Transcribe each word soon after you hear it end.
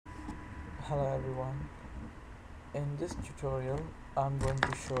Hello everyone. In this tutorial I'm going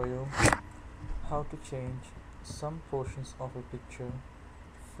to show you how to change some portions of a picture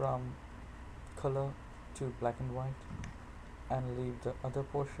from color to black and white and leave the other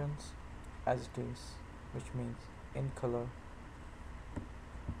portions as it is, which means in color.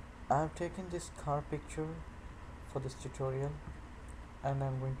 I've taken this car picture for this tutorial and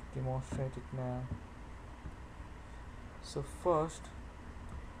I'm going to demonstrate it now. So first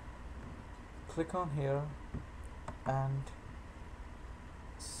click on here and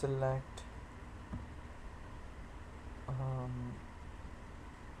select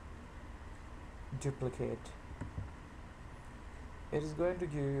duplicate. It is going to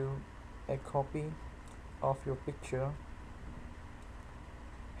give you a copy of your picture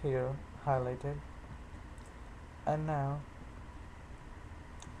here highlighted, and now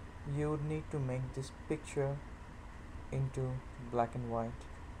you would need to make this picture into black and white.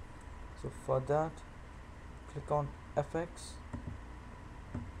 So for that, click on FX,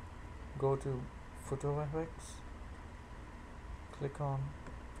 go to photo effects, click on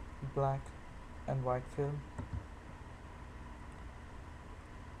black and white film,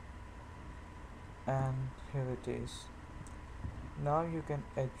 and here it is. Now you can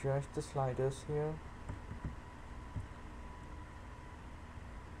adjust the sliders here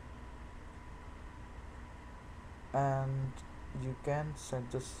and you can set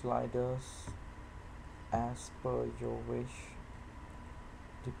the sliders as per your wish,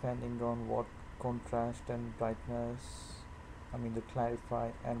 depending on what contrast and brightness, the clarify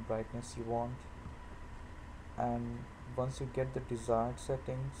and brightness you want. And once you get the desired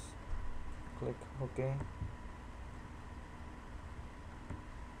settings, click OK.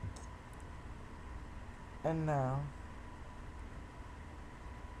 And now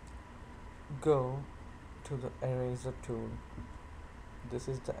go to the eraser tool. This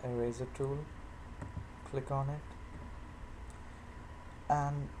is the eraser tool. Click on it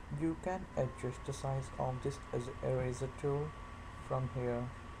and you can adjust the size of this as eraser tool from here.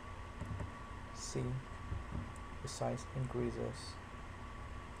 See, the size increases.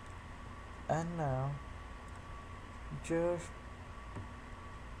 And now just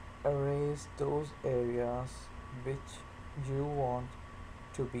erase those areas which you want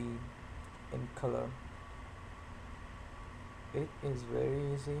to be in color. It is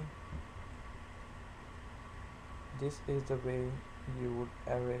very easy. This is the way you would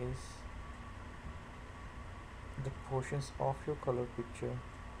erase the portions of your color picture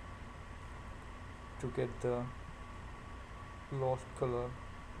to get the lost color.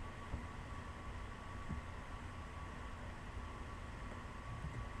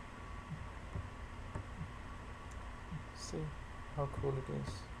 See how cool it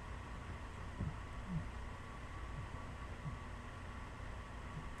is.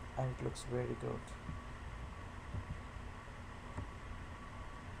 And it looks very good.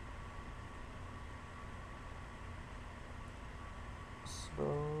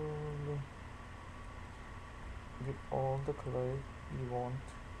 Slowly get all the color you want.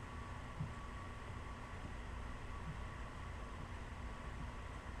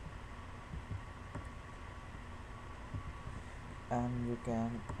 And you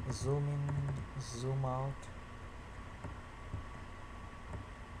can zoom in, zoom out.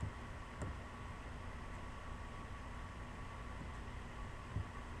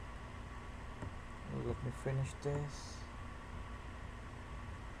 Let me finish this.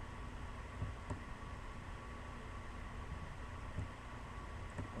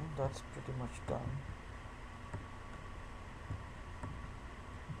 And that's pretty much done.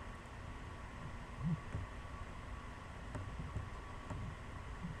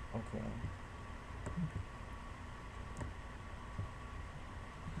 Okay.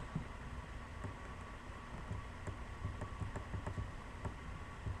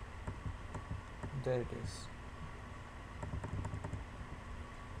 There it is.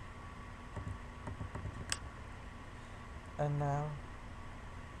 And now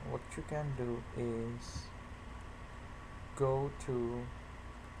what you can do is go to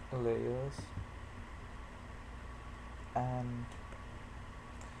layers, and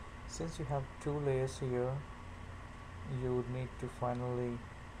since you have two layers here, you would need to finally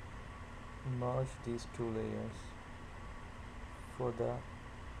merge these two layers. For that,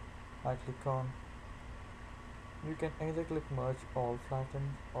 I click on, you can either click merge all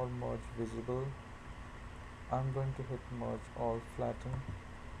flatten or merge visible. I'm going to hit merge all flatten.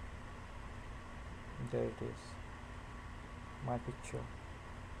 There it is, my picture.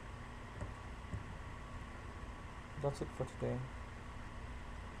 That's it for today.